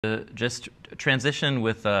Just transition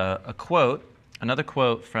with a quote, another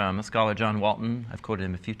quote from a scholar, John Walton. I've quoted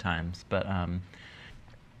him a few times, but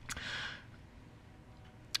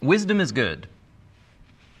wisdom is good,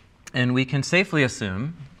 and we can safely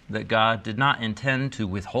assume that God did not intend to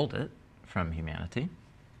withhold it from humanity.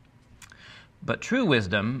 But true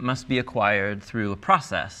wisdom must be acquired through a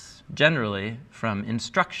process, generally from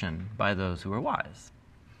instruction by those who are wise.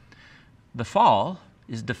 The fall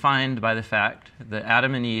is defined by the fact that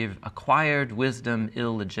Adam and Eve acquired wisdom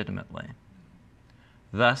illegitimately,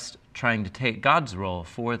 thus trying to take God's role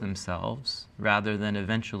for themselves rather than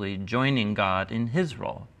eventually joining God in his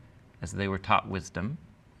role as they were taught wisdom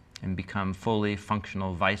and become fully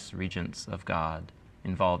functional vice-regents of God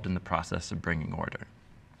involved in the process of bringing order.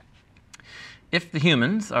 If the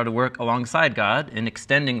humans are to work alongside God in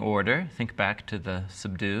extending order, think back to the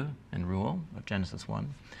subdue and rule of Genesis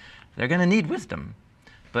 1, they're going to need wisdom,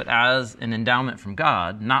 but as an endowment from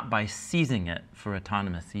God, not by seizing it for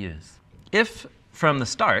autonomous use. If, from the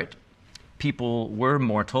start, people were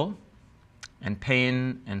mortal, and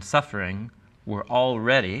pain and suffering were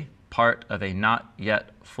already part of a not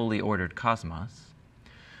yet fully ordered cosmos,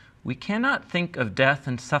 we cannot think of death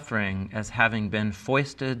and suffering as having been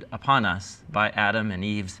foisted upon us by Adam and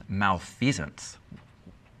Eve's malfeasance.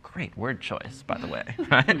 Great word choice, by the way,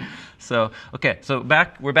 right? So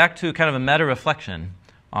we're back to kind of a meta-reflection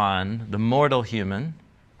on the mortal human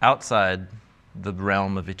outside the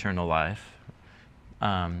realm of eternal life.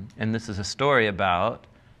 And this is a story about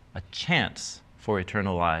a chance for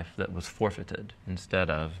eternal life that was forfeited instead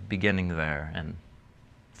of beginning there and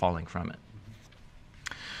falling from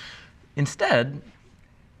it. Instead,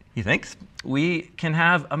 he thinks, we can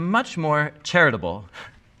have a much more charitable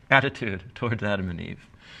attitude towards Adam and Eve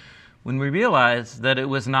when we realize that it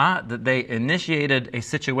was not that they initiated a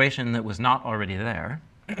situation that was not already there.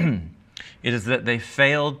 It is that they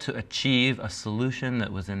failed to achieve a solution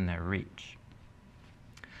that was in their reach.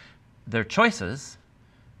 Their choices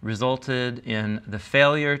resulted in the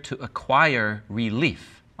failure to acquire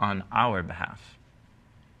relief on our behalf.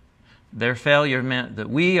 Their failure meant that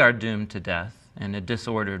we are doomed to death in a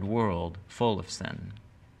disordered world full of sin.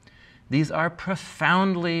 These are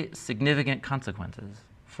profoundly significant consequences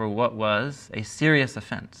for what was a serious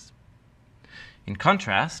offense. In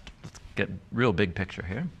contrast, let's get real big picture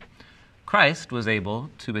here. Christ was able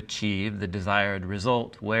to achieve the desired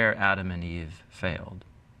result where Adam and Eve failed.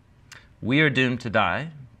 We are doomed to die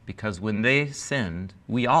because when they sinned,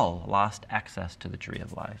 we all lost access to the tree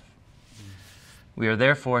of life. We are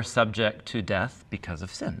therefore subject to death because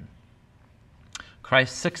of sin.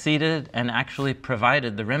 Christ succeeded and actually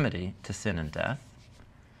provided the remedy to sin and death.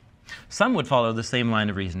 Some would follow the same line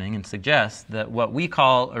of reasoning and suggest that what we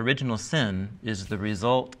call original sin is the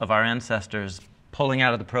result of our ancestors pulling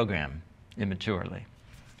out of the program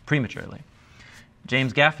prematurely.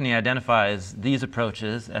 James Gaffney identifies these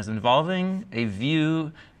approaches as involving a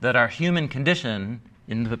view that our human condition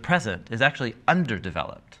in the present is actually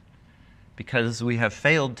underdeveloped because we have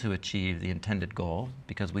failed to achieve the intended goal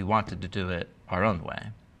because we wanted to do it our own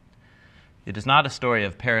way. It is not a story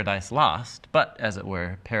of paradise lost, but, as it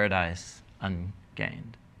were, paradise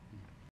ungained.